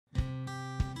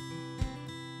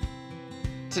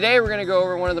Today we're going to go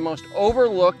over one of the most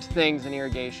overlooked things in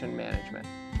irrigation management,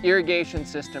 irrigation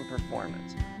system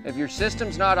performance. If your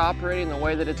system's not operating the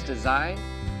way that it's designed,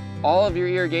 all of your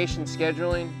irrigation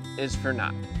scheduling is for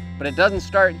naught. But it doesn't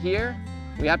start here.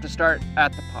 We have to start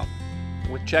at the pump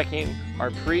with checking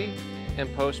our pre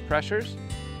and post pressures.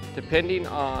 Depending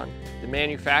on the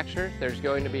manufacturer, there's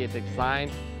going to be a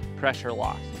design pressure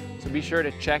loss. So be sure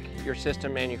to check your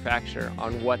system manufacturer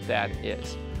on what that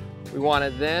is. We want to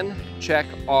then check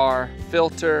our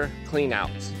filter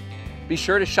cleanouts. Be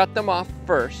sure to shut them off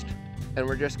first, and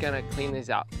we're just going to clean these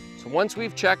out. So once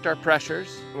we've checked our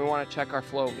pressures, we want to check our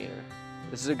flow meter.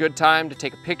 This is a good time to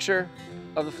take a picture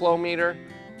of the flow meter,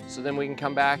 so then we can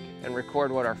come back and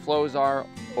record what our flows are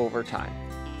over time.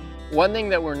 One thing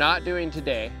that we're not doing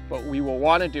today, but we will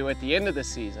want to do at the end of the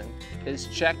season, is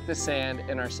check the sand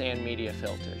in our sand media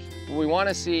filters. We want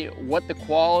to see what the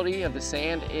quality of the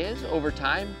sand is over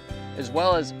time, as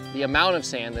well as the amount of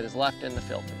sand that is left in the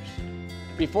filters.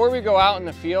 Before we go out in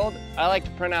the field, I like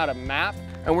to print out a map,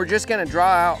 and we're just going to draw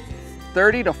out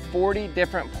 30 to 40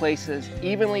 different places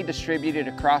evenly distributed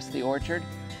across the orchard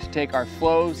to take our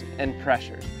flows and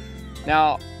pressures.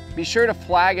 Now, be sure to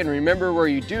flag and remember where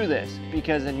you do this,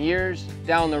 because in years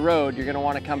down the road, you're going to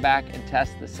want to come back and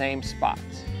test the same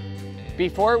spots.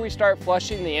 Before we start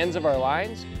flushing the ends of our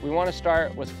lines, we want to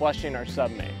start with flushing our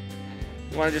submain.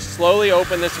 You want to just slowly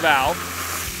open this valve,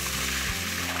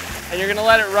 and you're going to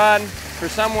let it run for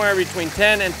somewhere between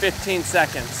 10 and 15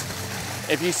 seconds.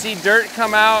 If you see dirt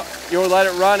come out, you'll let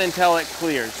it run until it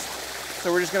clears.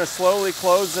 So we're just going to slowly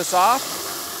close this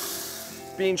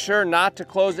off, being sure not to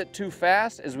close it too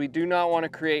fast, as we do not want to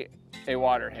create a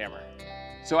water hammer.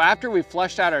 So after we've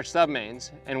flushed out our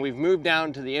submains and we've moved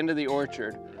down to the end of the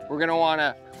orchard, we're going to want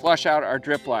to flush out our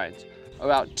drip lines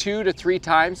about 2 to 3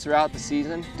 times throughout the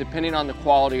season, depending on the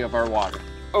quality of our water.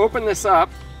 Open this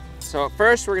up. So at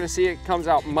first we're going to see it comes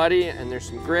out muddy and there's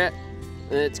some grit,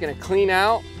 and it's going to clean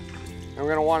out, and we're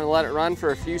going to want to let it run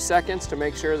for a few seconds to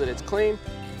make sure that it's clean.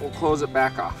 We'll close it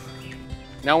back off.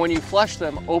 Now when you flush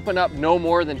them, open up no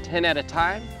more than 10 at a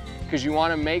time, because you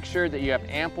want to make sure that you have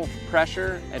ample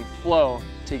pressure and flow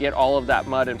to get all of that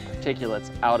mud and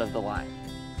particulates out of the line.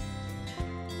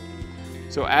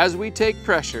 So as we take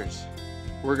pressures,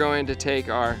 we're going to take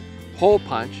our hole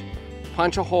punch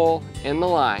a hole in the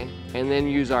line, and then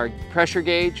use our pressure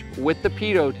gauge with the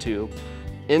pitot tube,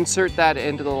 insert that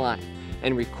into the line,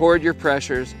 and record your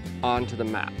pressures onto the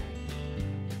map.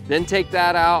 Then take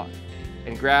that out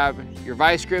and grab your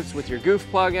vice grips with your goof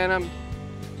plug in them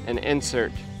and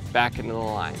insert back into the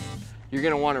line. You're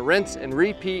going to want to rinse and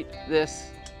repeat this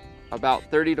about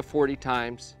 30 to 40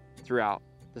 times throughout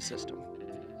the system.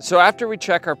 So after we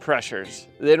check our pressures,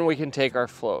 then we can take our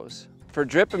flows. For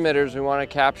drip emitters, we want to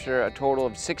capture a total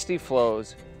of 60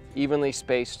 flows evenly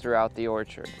spaced throughout the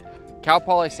orchard. Cal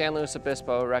Poly San Luis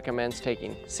Obispo recommends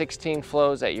taking 16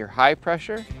 flows at your high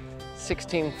pressure,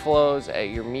 16 flows at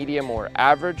your medium or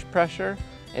average pressure,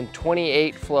 and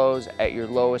 28 flows at your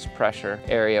lowest pressure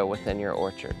area within your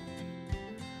orchard.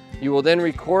 You will then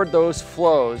record those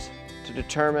flows to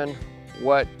determine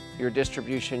what your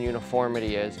distribution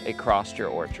uniformity is across your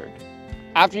orchard.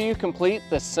 After you complete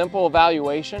this simple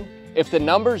evaluation, if the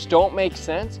numbers don't make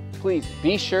sense, please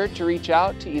be sure to reach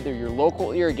out to either your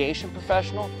local irrigation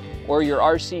professional or your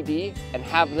RCD and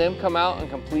have them come out and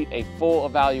complete a full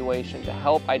evaluation to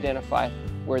help identify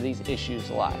where these issues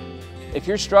lie. If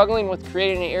you're struggling with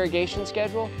creating an irrigation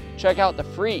schedule, check out the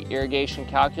free irrigation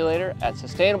calculator at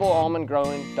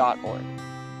sustainablealmondgrowing.org.